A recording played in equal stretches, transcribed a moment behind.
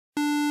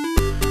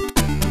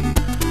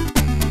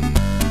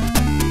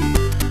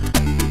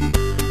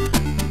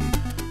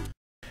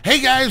Hey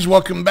guys,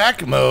 welcome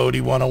back.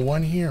 Modi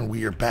 101 here, and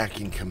we are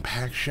back in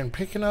Compaction,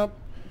 picking up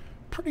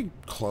pretty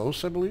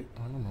close, I believe.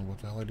 I don't know what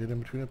the hell I did in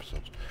between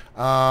episodes.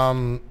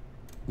 Well,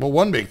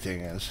 one big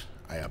thing is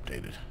I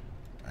updated.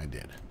 I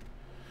did.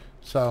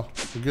 So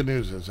the good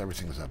news is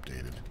everything's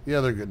updated. The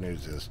other good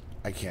news is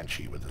I can't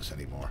cheat with this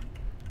anymore.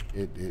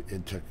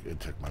 It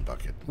took my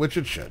bucket, which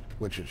it should.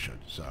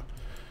 So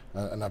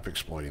enough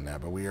exploiting that,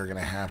 but we are going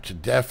to have to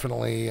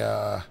definitely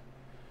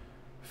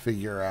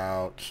figure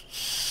out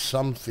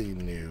something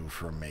new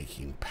for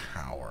making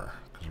power,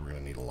 because we're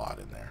going to need a lot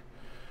in there.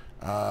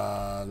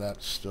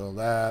 That's still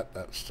that.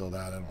 I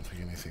don't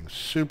think anything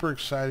super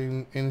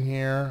exciting in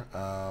here.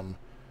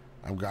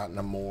 I've gotten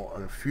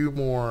a few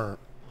more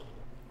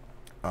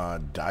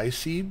dye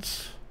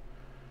seeds.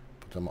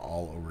 Put them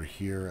all over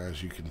here.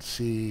 As you can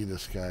see,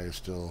 this guy is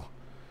still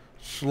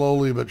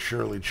slowly but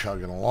surely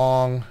chugging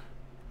along,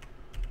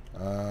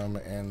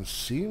 and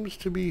seems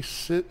to be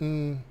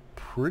sitting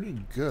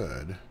pretty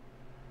good.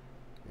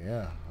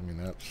 Yeah, I mean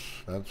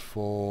that's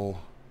full.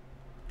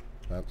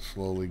 That's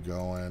slowly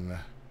going,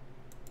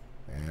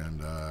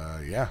 and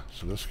yeah.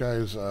 So this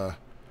guy's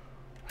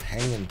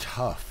hanging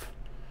tough,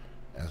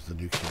 as the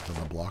new kids on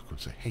the block would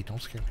say. Hey,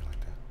 don't scare me like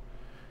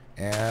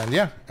that. And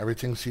yeah,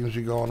 everything seems to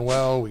be going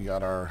well. We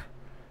got our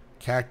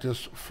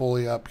cactus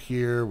fully up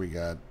here. We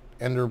got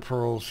ender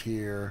pearls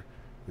here.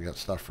 We got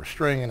stuff for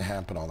string and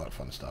hemp and all that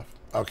fun stuff.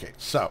 Okay,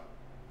 so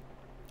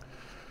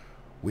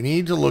we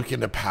need to look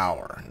into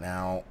power.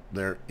 Now,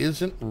 there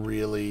isn't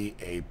really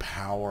a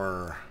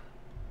power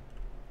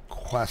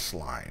quest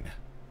line,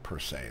 per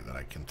se, that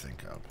I can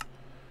think of.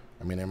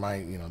 I mean, there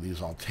might,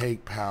 these all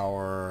take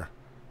power.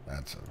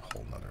 That's a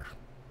whole nother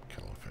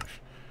kettle of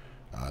fish.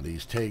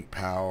 These take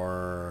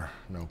power.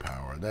 No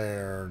power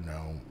there.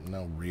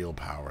 No real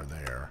power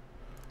there.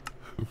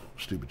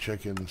 Stupid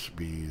chickens,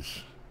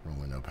 bees.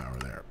 Really no power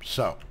there.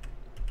 So,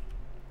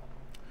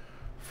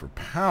 for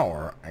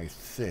power, I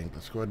think,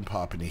 let's go ahead and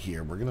pop into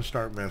here. We're going to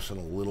start messing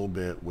a little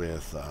bit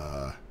with,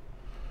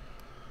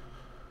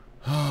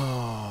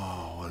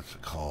 what's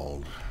it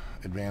called?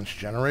 Advanced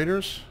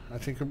generators. I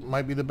think it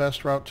might be the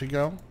best route to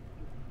go.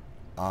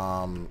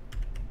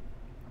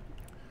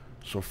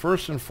 So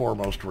first and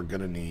foremost, we're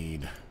going to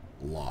need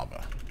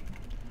lava.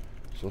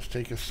 So let's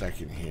take a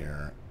second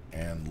here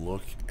and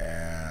look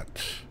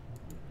at,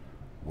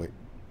 wait,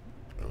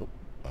 oh,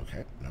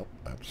 okay, nope,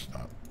 that's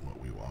not what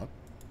we want.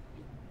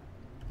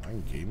 Am I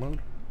in game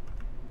mode?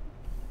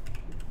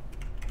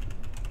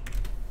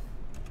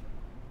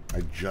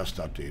 I just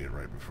updated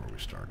right before we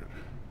started.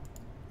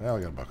 Well,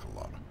 I got a bucket of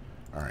lava.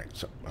 Alright,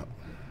 so, oh,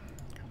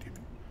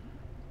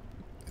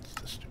 it's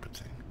this stupid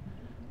thing.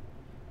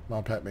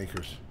 Mod pack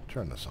makers,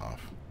 turn this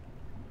off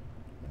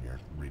when you're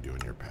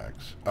redoing your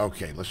packs.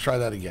 Okay, let's try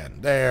that again.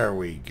 There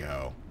we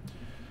go.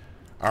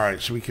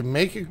 Alright, so we can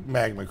make a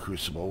magma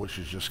crucible, which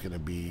is just going to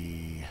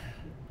be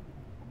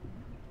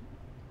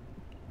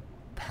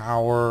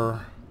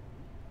power,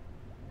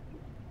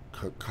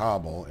 cook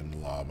cobble,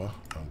 and lava.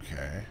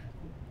 Okay.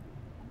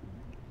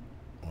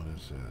 What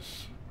is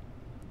this?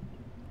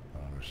 I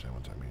don't understand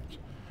what that means.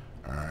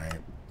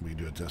 Alright, we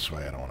do it this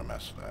way. I don't want to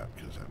mess with that,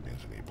 because that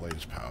means I need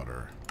blaze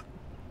powder.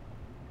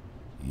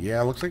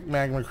 Yeah, looks like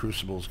magma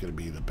crucible is going to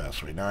be the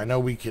best way. Now, I know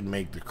we can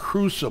make the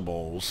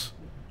crucibles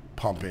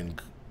pump in,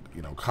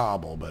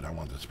 cobble, but I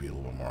want this to be a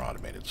little bit more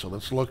automated. So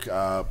let's look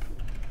up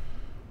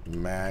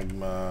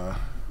magma,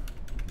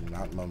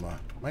 not mama.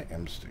 My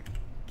M stick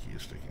key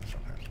is sticking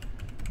sometimes.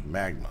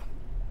 Magma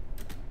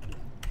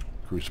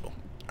crucible.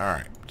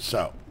 Alright,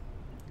 so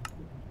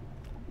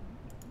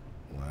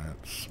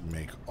let's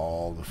make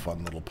all the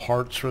fun little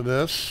parts for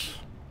this.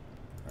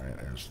 Alright,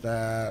 there's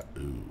that.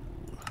 Ooh.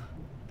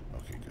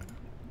 Okay, good.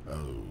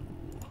 Oh,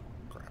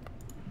 crap.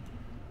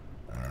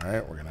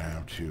 Alright, we're going to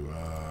have to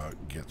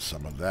get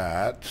some of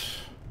that.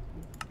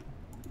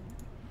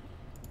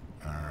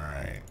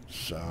 Alright,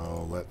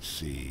 so let's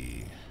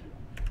see.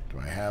 Do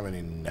I have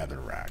any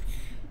netherrack?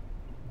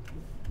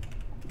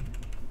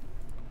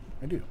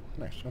 I do.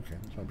 Nice. Okay,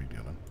 that's no big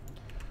deal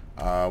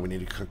then. We need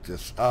to cook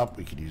this up.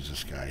 We could use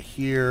this guy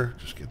here.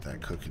 Just get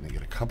that cooking and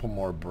get a couple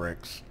more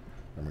bricks.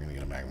 Then we're going to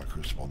get a magma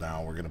crucible.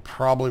 Now, we're going to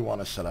probably want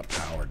to set up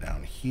power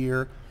down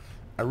here.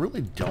 I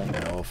really don't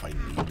know if I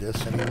need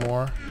this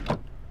anymore,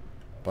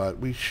 but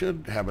we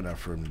should have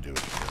enough room to do it.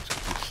 Let's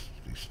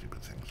get these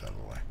stupid things out of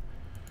the way.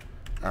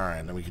 Alright,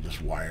 and then we can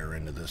just wire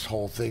into this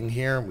whole thing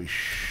here. We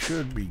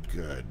should be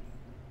good.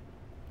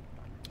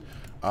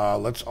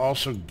 Let's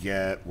also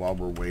get, while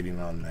we're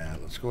waiting on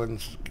that, let's go ahead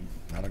and,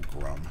 not a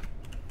grum.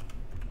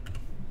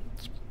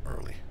 It's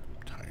early.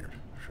 I'm tired.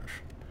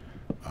 Shush.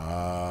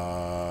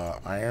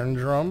 Iron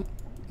drum.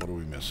 What are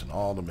we missing?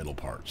 All the middle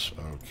parts.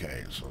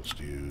 Okay, so let's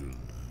do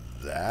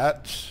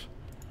that.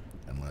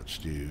 And let's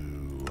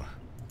do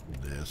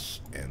this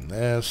and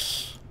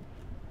this.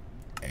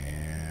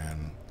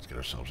 And let's get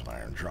ourselves an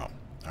iron drum.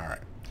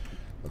 Alright.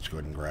 Let's go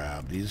ahead and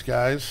grab these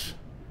guys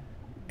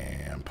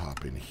and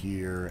pop in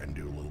here and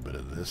do a little bit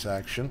of this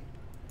action.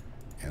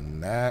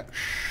 And that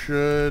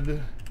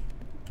should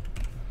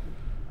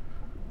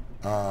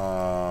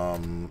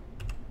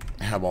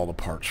have all the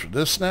parts for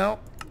this now.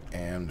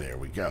 And there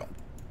we go.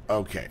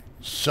 Okay,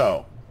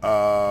 so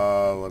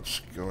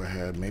let's go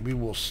ahead. Maybe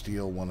we'll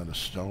steal one of the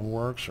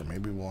stoneworks, or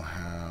maybe we'll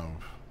have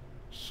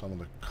some of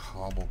the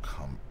cobble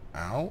come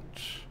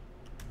out.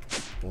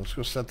 Well, let's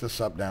go set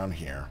this up down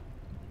here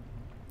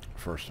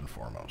first and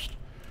foremost.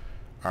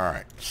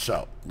 Alright,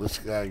 so this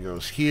guy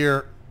goes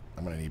here.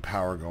 I'm going to need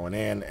power going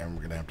in, and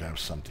we're going to have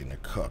something to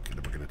cook.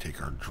 And we're going to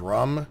take our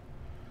drum,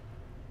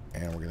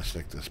 and we're going to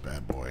stick this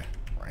bad boy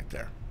right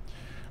there.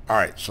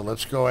 Alright, so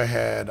let's go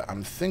ahead.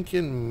 I'm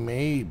thinking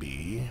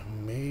maybe,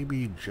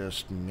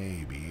 just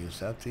maybe, is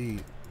that the...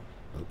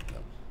 Oh,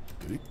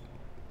 no.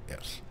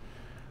 Yes.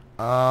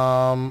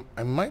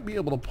 I might be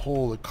able to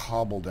pull the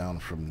cobble down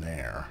from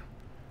there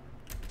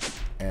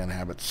and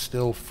have it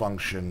still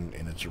function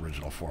in its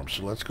original form.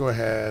 So let's go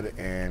ahead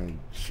and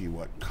see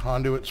what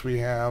conduits we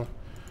have.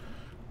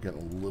 Getting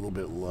a little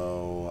bit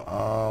low.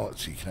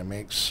 Let's see, can I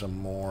make some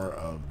more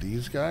of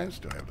these guys?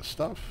 Do I have the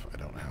stuff? I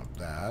don't have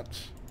that.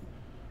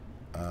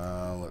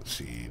 Let's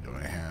see, do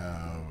I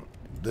have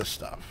this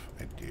stuff?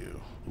 I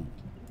do. Ooh.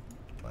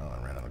 Well,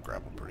 I ran out of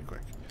gravel pretty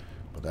quick.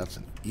 But that's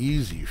an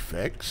easy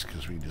fix,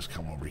 because we just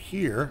come over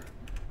here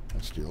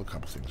and steal a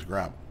couple things of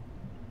gravel.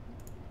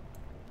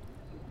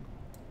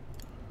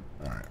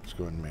 Alright, let's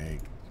go ahead and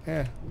make...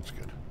 that's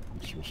good.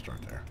 We'll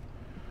start there.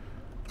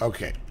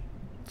 Okay,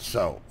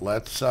 so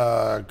let's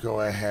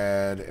go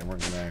ahead and we're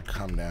going to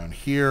come down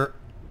here,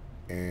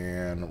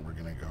 and we're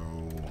going to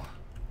go...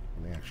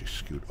 Let me actually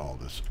scoot all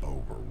this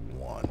over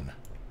one.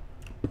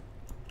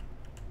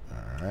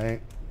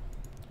 Alright.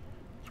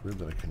 It's weird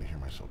that I couldn't hear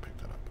myself pick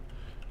that up.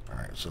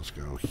 Alright, so let's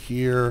go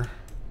here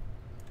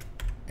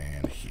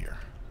and here.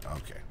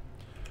 Okay.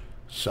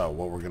 So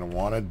what we're going to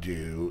want to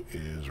do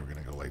is we're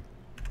going to go like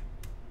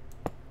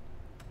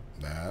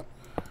that.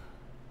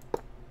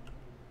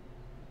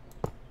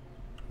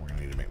 We're going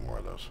to need to make more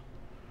of those,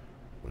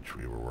 which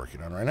we were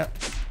working on right now.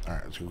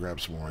 Alright, let's go grab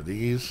some more of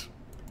these.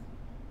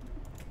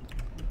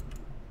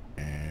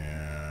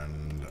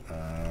 And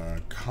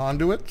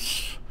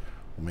conduits.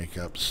 We'll make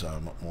up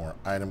some more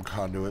item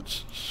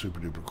conduits super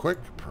duper quick.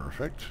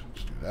 Perfect.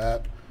 Let's do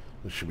that.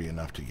 This should be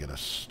enough to get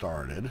us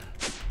started.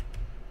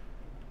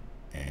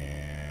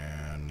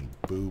 And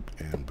boop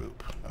and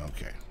boop.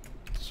 Okay.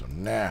 So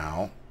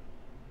now,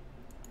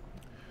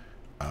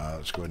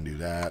 let's go ahead and do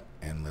that.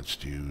 And let's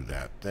do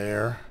that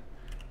there.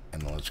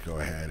 And let's go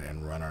ahead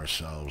and run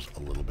ourselves a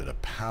little bit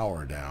of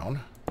power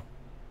down.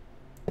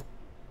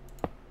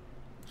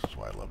 This is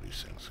why I love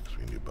these things, because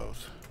we can do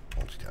both.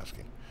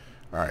 Multitasking.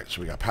 Alright, so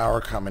we got power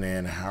coming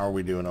in. How are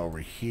we doing over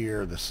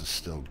here? This is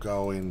still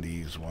going.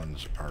 These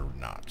ones are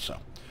not. So,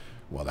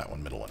 well, that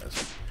one, middle one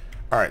is.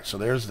 Alright, so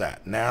there's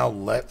that. Now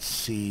let's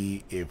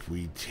see if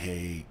we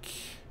take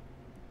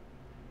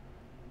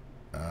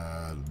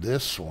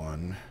this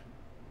one.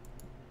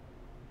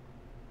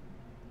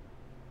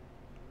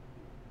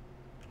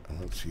 And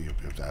let's see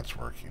if that's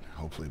working.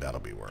 Hopefully that'll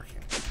be working.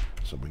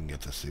 So we can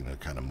get this thing to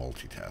kind of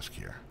multitask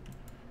here.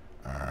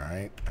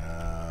 Alright.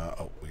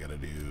 Oh, we got to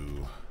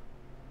do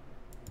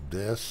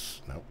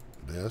this. Nope.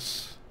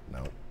 This.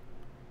 Nope.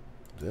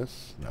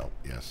 This. Nope.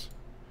 Yes.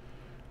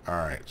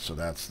 Alright, so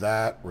that's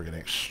that. We're going to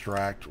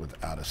extract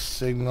without a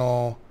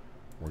signal.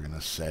 We're going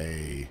to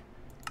say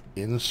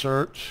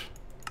insert.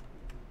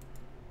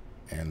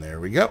 And there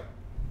we go.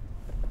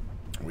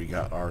 We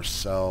got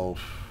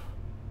ourselves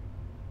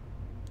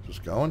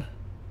just going.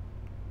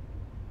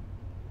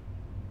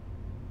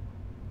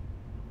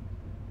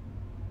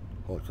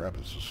 Holy crap,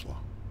 this is slow.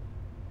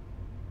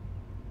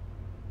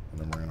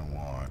 And then we're going to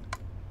want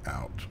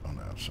out on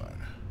the outside.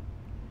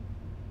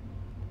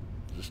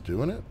 Just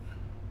doing it?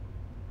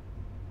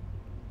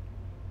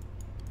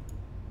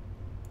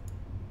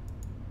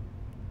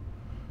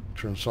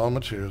 Turn solid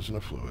materials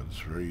into fluids.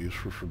 Very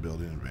useful for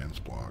building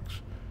advanced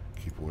blocks.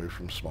 Keep away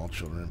from small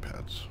children and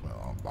pets.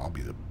 Well, I'll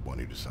be the one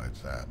who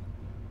decides that.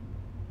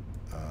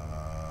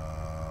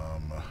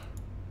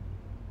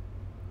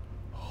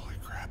 Holy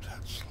crap,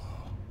 that's slow.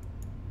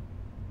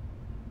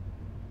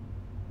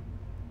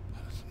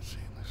 That is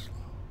insanely slow.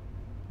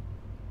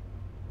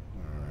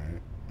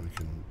 Alright, we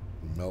can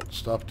melt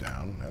stuff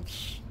down.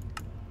 That's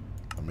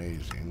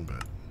amazing,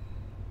 but...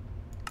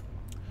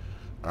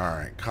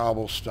 Alright,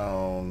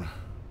 cobblestone.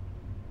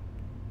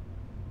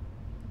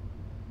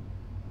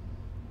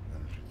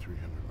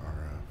 300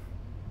 RF.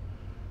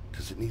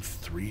 Does it need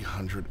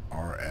 300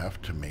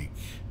 RF to make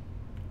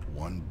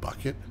one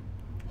bucket?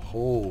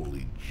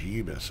 Holy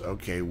jeebus.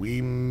 Okay,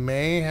 we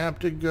may have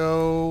to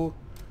go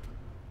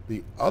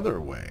the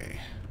other way.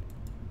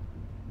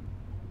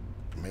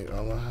 Maybe,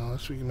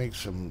 unless we can make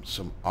some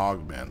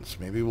augments.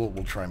 Maybe we'll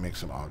try and make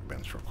some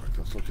augments real quick.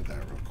 Let's look at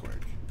that real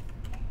quick.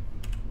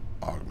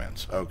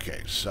 Augments.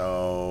 Okay,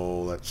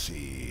 so let's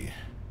see.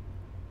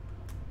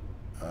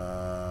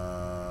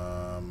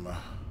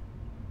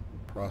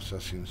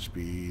 Processing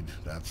speed.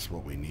 That's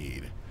what we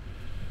need.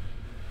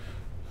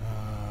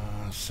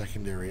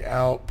 Secondary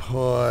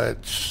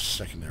output.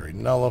 Secondary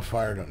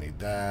nullifier. Don't need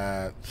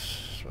that.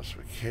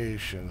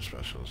 Specification.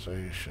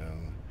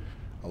 Specialization.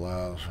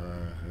 Allows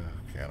for...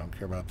 Okay, I don't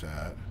care about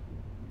that.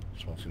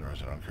 Smelting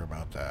ores, I don't care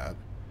about that.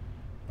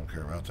 Don't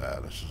care about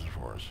that. This isn't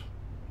for us.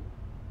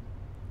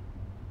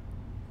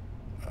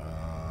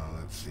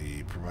 Let's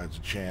see. Provides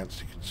a chance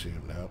to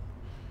consume. Nope.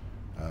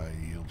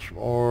 Yields from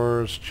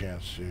ores.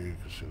 Chance to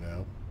consume.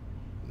 Nope.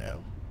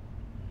 No.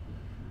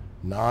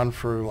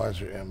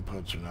 Non-fertilizer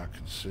inputs are not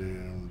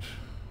consumed.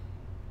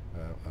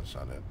 No, that's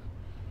not it.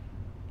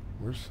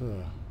 Where's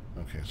the...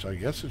 Okay, so I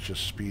guess it's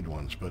just speed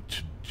ones, but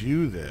to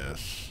do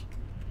this...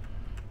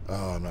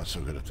 Oh, I'm not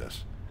so good at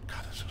this.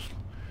 God, that's so slow.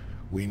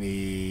 We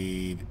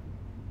need...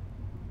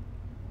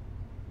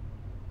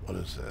 What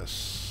is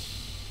this?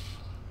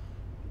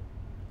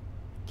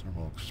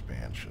 Thermal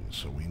expansion.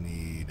 So we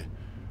need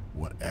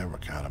whatever.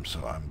 God,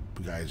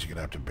 guys, you're going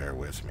to have to bear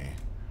with me.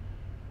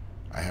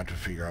 I have to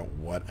figure out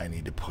what I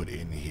need to put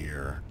in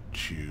here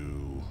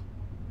to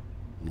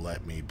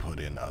let me put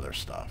in other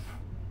stuff.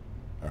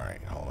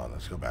 Alright, hold on.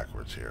 Let's go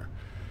backwards here.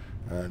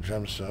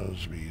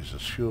 Gemstones to be used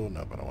as fuel.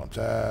 Nope, I don't want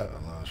that.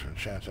 Allows for a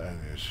chance to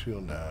use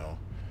fuel now.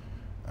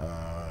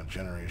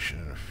 Generation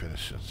and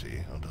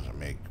efficiency. Well, it doesn't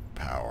make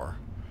power.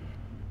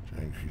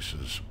 It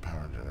increases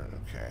power generation.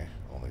 Okay.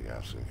 Only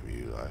gasoline can be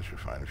utilized for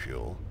refined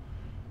fuel.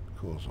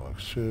 Cools all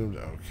consumed.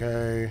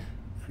 Okay.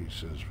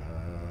 Increases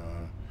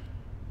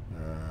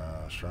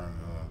strong.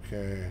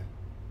 Okay.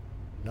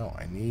 No,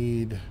 I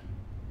need...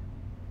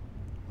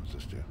 What's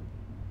this do?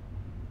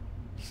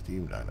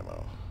 Steam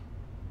dynamo.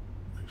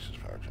 Increases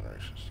power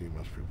generation. Steam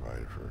must be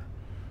provided for...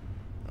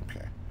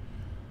 Okay.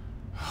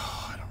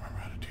 Oh, I don't remember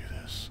how to do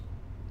this.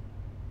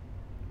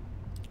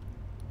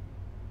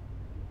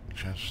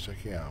 Chance for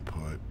taking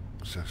output.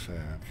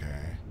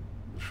 Okay.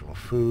 Additional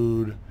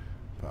food.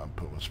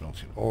 Output with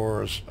smelting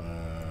ores.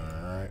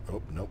 Alright.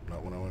 Oh, nope.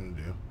 Not what I wanted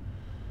to do.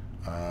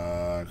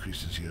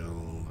 Increases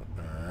yield.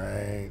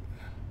 Alright.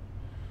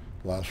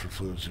 Allows for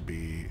fluids to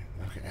be...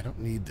 Okay, I don't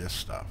need this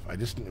stuff. I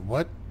just...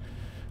 What?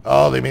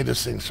 Oh, they made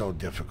this thing so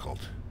difficult.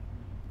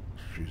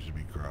 Refuse to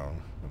be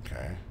grown.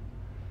 Okay.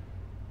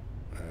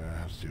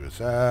 Has to do with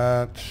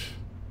that.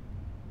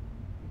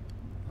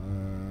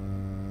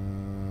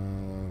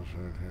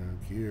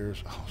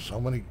 Gears. Oh, so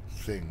many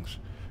things.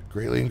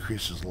 Greatly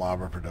increases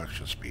lava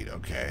production speed.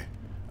 Okay.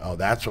 Oh,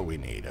 that's what we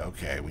need.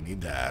 Okay, we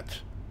need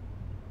that.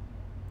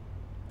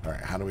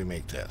 Alright, how do we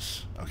make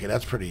this? Okay,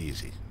 that's pretty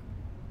easy.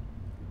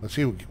 Let's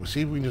see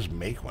if we can just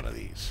make one of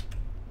these.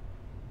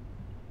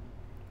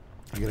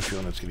 I get a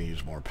feeling it's going to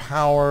use more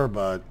power,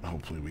 but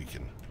hopefully we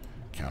can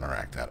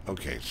counteract that.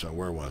 Okay, so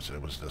where was it?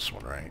 It was this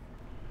one, right?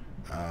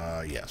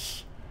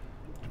 Yes.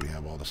 Do we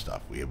have all the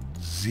stuff? We have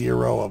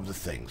 0 of the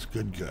things.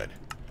 Good, good.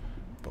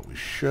 But we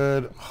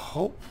should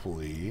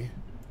hopefully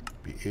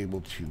be able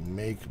to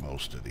make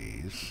most of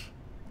these.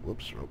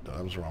 Whoops, oh,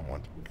 that was the wrong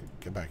one.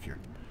 Get back here.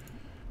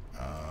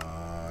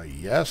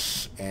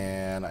 Yes,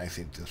 and I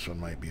think this one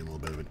might be a little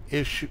bit of an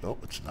issue. Oh,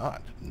 it's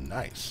not.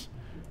 Nice.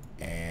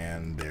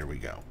 And there we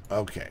go.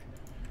 Okay.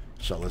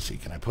 So let's see.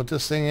 Can I put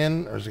this thing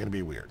in, or is it going to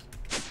be weird?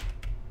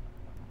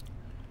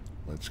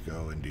 Let's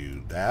go and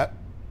do that.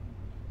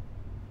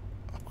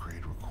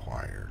 Upgrade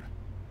required.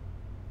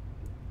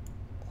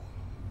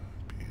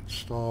 Be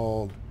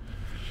installed.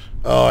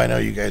 Oh, I know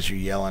you guys are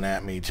yelling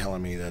at me,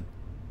 telling me that,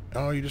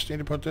 oh, you just need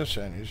to put this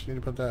in. You just need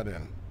to put that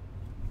in.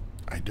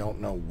 I don't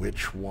know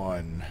which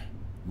one,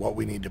 what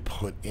we need to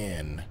put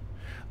in.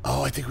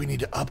 Oh, I think we need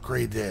to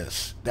upgrade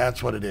this.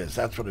 That's what it is.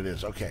 That's what it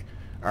is. Okay.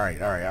 All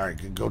right, all right, all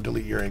right. Go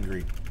delete your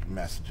angry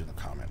message in the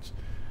comments.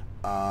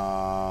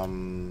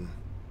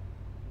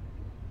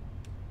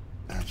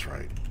 That's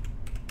right.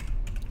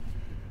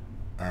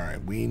 All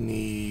right, we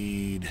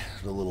need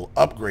the little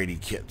upgradey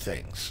kit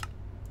things.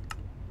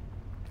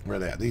 Where are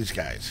they at? These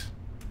guys.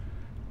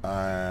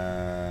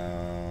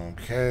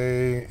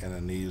 Okay, and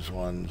then these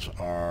ones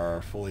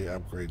are fully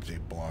upgrades a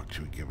block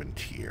to a given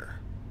tier.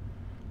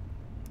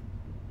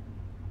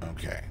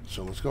 Okay,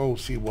 so let's go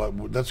see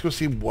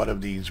what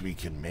of these we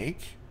can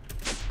make,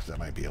 because that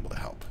might be able to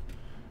help.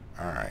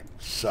 All right,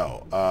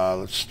 so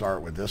let's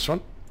start with this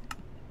one.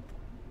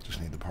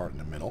 Just need the part in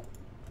the middle.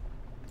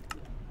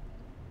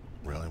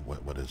 Really,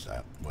 what is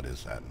that? What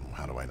is that? And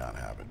how do I not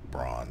have it?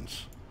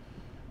 Bronze.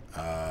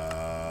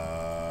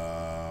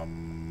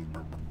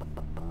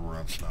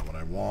 That's not what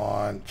I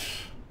want.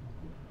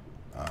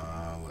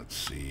 Let's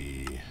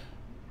see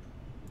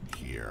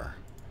here.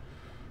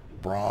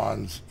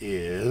 Bronze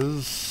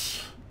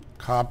is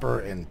copper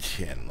and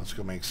tin. Let's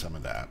go make some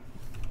of that.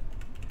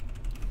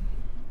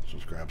 So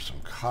let's grab some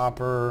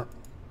copper.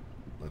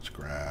 Let's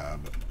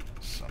grab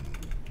some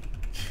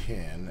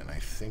tin, and I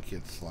think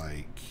it's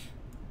like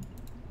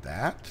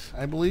that,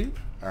 I believe.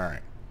 All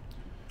right.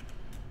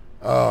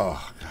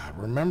 Oh, God.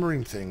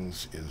 Remembering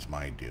things is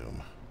my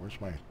doom.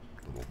 Where's my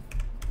little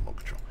remote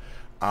control?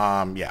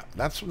 Yeah,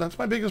 that's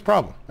my biggest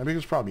problem. My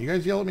biggest problem. You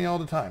guys yell at me all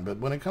the time, but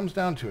when it comes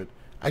down to it,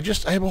 I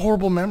have a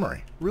horrible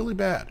memory. Really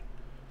bad.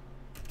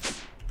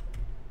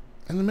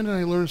 And the minute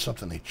I learn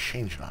something, they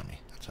change it on me.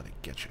 That's how they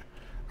get you.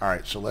 All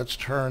right, so let's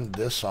turn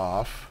this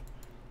off.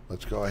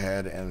 Let's go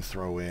ahead and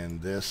throw in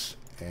this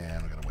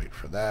And I'm going to wait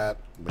for that.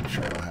 Make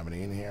sure I don't have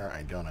any in here.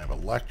 I don't have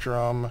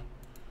Electrum.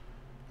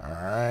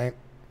 Alright.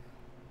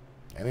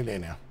 Any day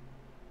now.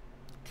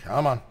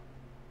 Come on.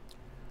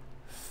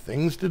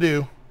 Things to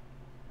do.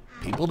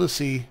 People to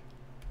see.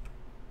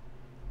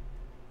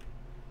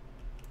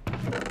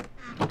 That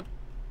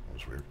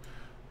was weird.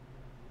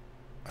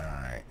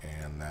 Alright,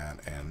 and that,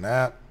 and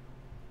that.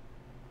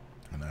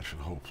 And that should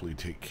hopefully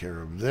take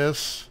care of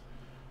this.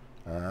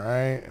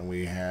 Alright, and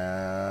we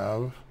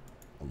have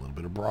a little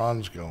bit of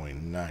bronze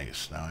going.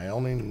 Nice. Now I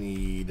only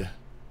need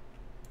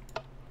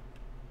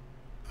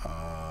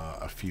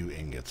a few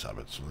ingots of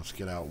it. So let's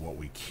get out what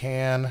we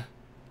can.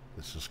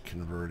 This is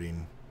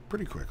converting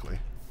pretty quickly.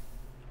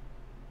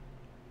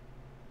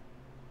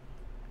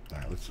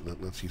 Alright,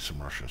 let's eat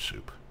some Russian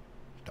soup.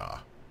 Duh.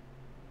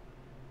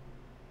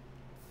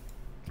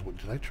 What,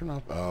 did I turn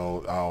off?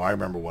 Oh, I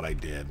remember what I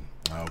did.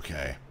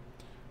 Okay.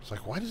 It's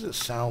like, why does it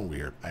sound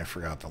weird? I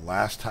forgot. The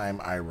last time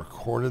I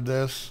recorded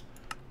this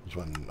was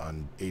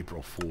on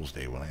April Fool's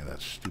Day when I had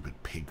that stupid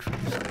pig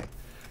face thing.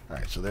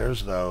 Alright, so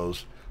there's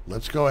those.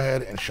 Let's go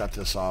ahead and shut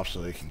this off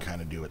so they can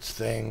kind of do its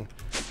thing.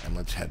 And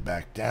let's head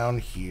back down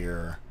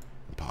here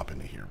and pop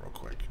into here real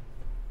quick.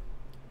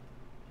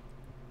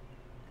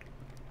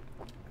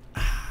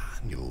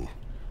 Get a little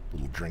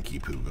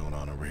drinky poo going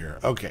on over here.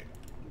 Okay.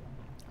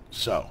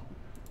 So,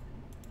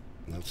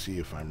 let's see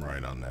if I'm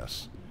right on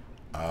this.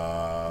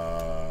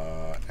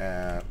 At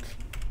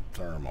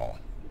thermal.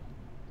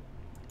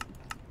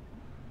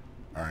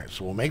 Alright,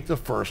 so we'll make the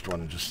first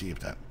one and just see if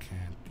that...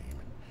 God damn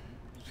it.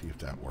 See if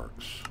that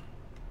works.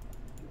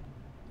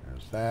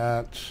 There's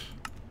that.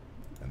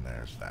 And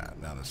there's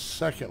that. Now the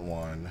second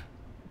one...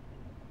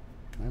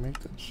 Can I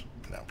make this?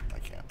 No, I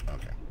can't.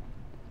 Okay.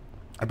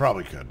 I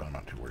probably could, but I'm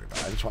not too worried about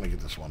it. I just want to get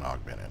this one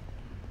augmented.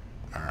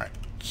 Alright,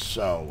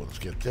 so let's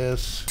get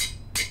this.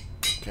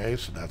 Okay,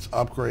 so that's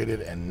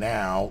upgraded, and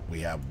now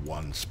we have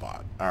one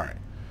spot. Alright.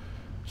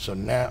 So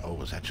now... Oh,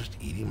 was that just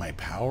eating my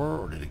power,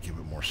 or did it give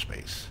it more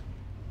space?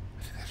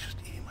 I think that's just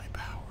eating my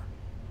power.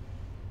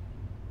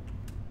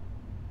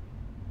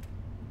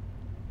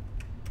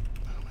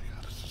 Oh my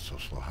god, this is so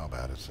slow. How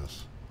bad is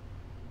this?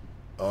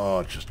 Oh,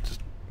 it's just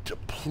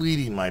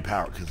depleting my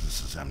power because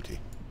this is empty.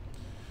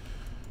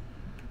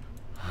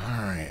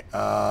 Alright,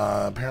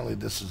 apparently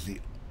this is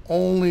the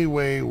only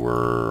way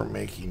we're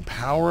making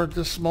power at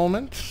this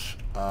moment.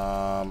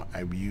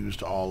 I've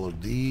used all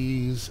of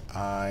these.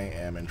 I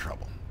am in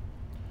trouble.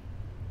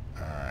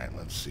 Alright,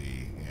 let's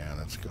see. Yeah,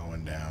 that's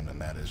going down,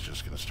 and that is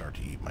just going to start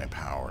to eat my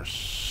power.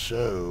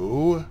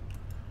 So,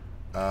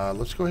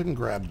 let's go ahead and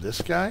grab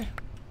this guy.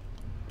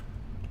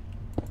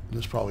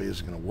 This probably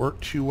isn't going to work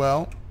too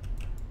well.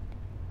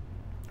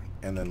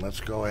 And then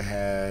let's go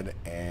ahead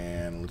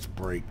and let's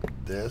break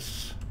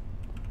this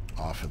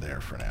off of there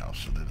for now,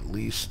 so that at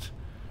least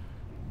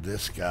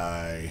this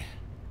guy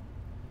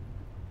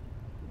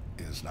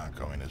is not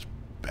going as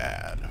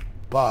bad.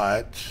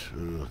 But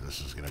ooh,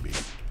 this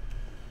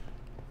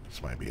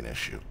might be an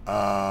issue.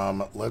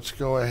 Let's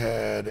go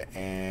ahead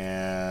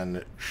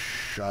and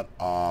shut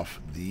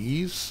off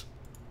these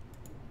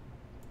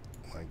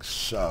like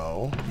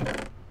so.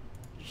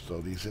 Just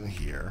throw these in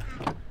here.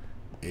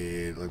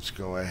 Let's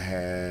go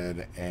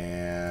ahead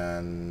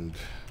and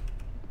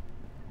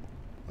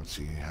let's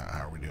see,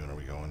 how are we doing? Are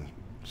we going,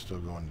 still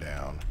going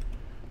down?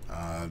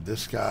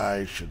 This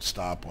guy should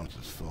stop once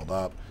it's filled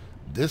up.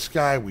 This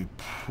guy, we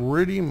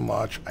pretty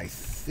much, I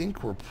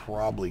think we're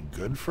probably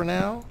good for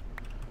now.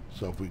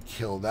 So if we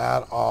kill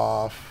that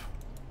off,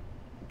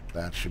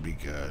 that should be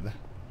good.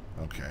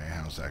 Okay,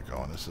 how's that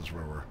going? This is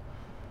where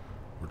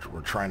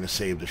we're trying to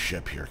save the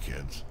ship here,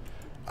 kids.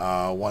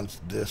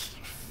 Once this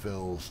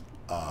fills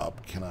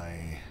up,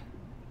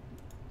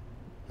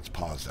 let's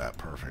pause that.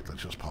 Perfect.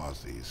 Let's just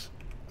pause these.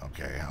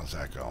 Okay, how's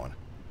that going?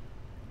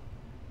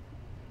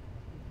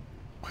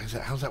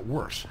 How's that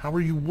worse? How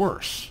are you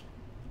worse?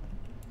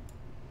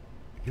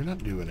 You're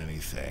not doing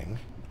anything.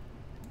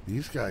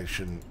 These guys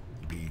shouldn't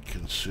be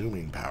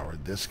consuming power.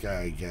 This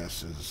guy, I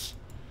guess, is...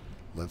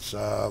 Let's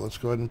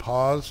go ahead and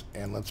pause,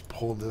 and let's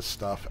pull this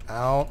stuff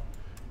out.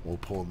 We'll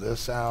pull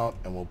this out,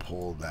 and we'll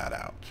pull that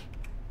out.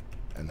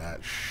 And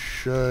that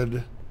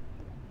should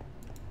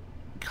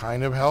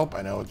kind of help.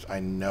 I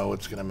know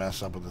it's going to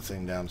mess up with the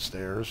thing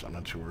downstairs. I'm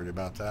not too worried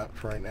about that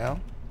for right now.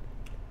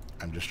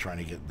 I'm just trying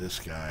to get this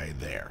guy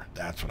there.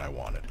 That's what I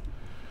wanted.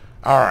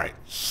 Alright,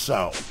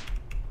 so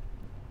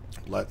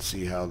let's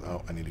see how...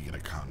 Oh, I need to get a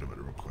conduit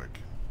real quick.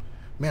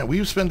 Man,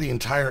 we've spent the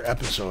entire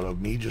episode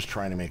of me just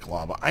trying to make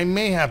lava. I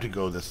may have to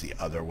go this the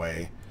other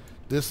way.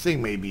 This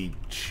thing may be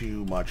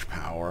too much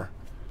power.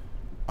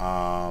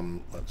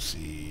 Let's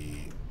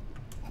see.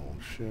 Oh,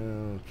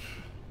 shit.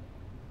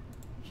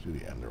 Let's do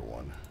the ender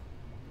one.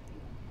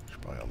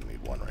 Should probably only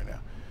need one right now.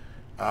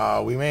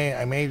 I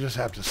may just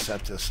have to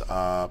set this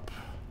up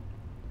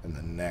in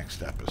the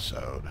next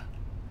episode.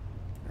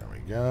 There we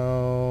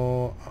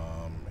go.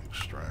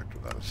 Extract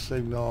without a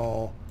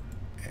signal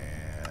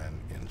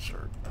and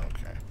insert.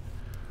 Okay.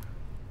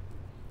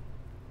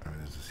 I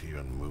mean, is this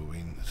even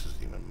moving? This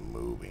isn't even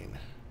moving.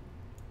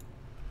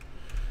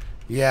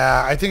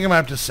 Yeah, I think I'm going to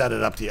have to set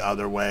it up the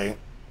other way.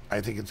 I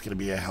think it's going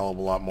to be a hell of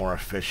a lot more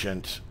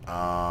efficient.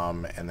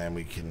 And then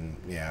we can,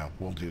 yeah,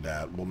 we'll do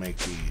that. We'll make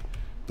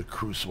the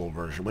Crucible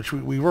version, which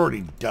we've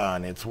already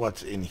done. It's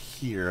what's in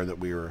here that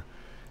we were,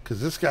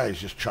 because this guy is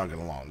just chugging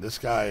along. This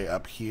guy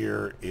up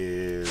here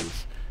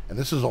is, and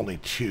this is only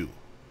 2.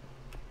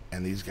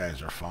 And these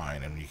guys are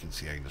fine. And you can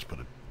see I can just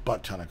put a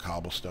butt ton of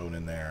cobblestone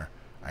in there.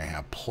 I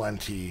have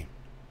plenty.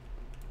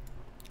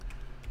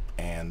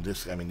 And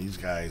this, I mean, these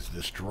guys,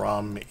 this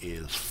drum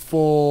is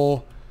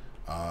full.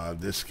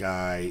 This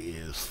guy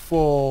is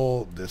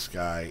full. This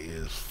guy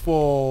is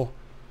full.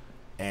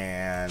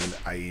 And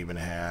I even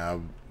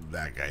have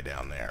that guy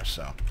down there.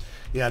 So,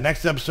 yeah,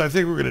 next episode, I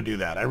think we're going to do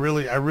that. I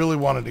really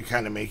wanted to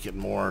kind of make it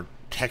more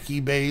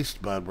techie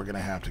based, but we're going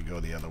to have to go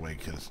the other way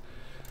because,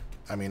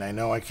 I mean, I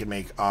know I can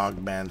make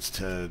augments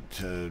to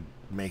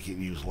make it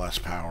use less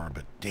power,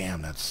 but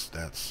damn, that's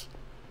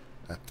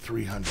that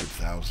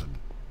 300,000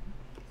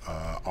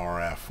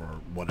 RF,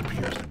 or what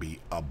appears to be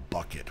a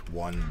bucket,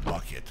 1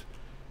 bucket,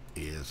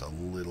 is a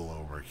little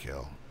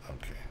overkill.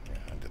 Okay, yeah,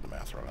 I did the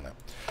math wrong on that.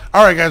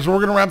 All right, guys, well,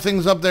 we're going to wrap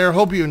things up there.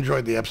 Hope you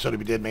enjoyed the episode. If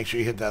you did, make sure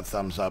you hit that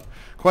thumbs up.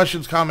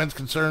 Questions, comments,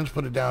 concerns,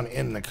 put it down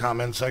in the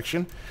comment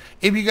section.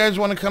 If you guys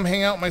want to come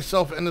hang out,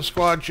 myself and the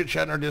squad,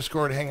 chit-chat in our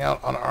Discord, hang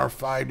out on our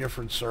 5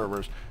 different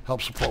servers,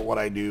 help support what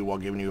I do while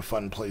giving you a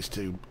fun place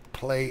to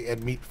play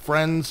and meet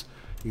friends,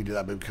 you can do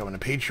that by becoming a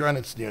Patreon.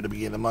 It's near the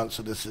beginning of the month,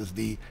 so this is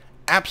the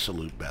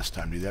absolute best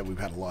time to do that. We've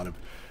had a lot of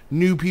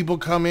new people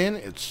come in.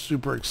 It's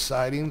super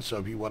exciting, so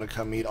if you want to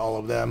come meet all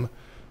of them,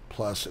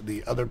 plus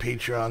the other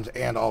Patreons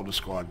and all of the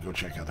squad, go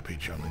check out the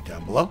Patreon link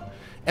down below.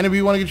 And if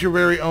you want to get your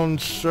very own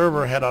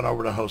server, head on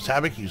over to Host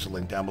Havoc. Use the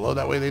link down below.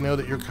 That way they know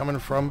that you're coming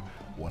from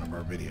one of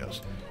our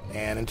videos.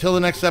 And until the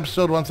next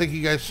episode, I want to thank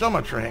you guys so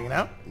much for hanging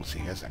out. We'll see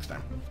you guys next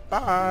time.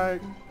 Bye!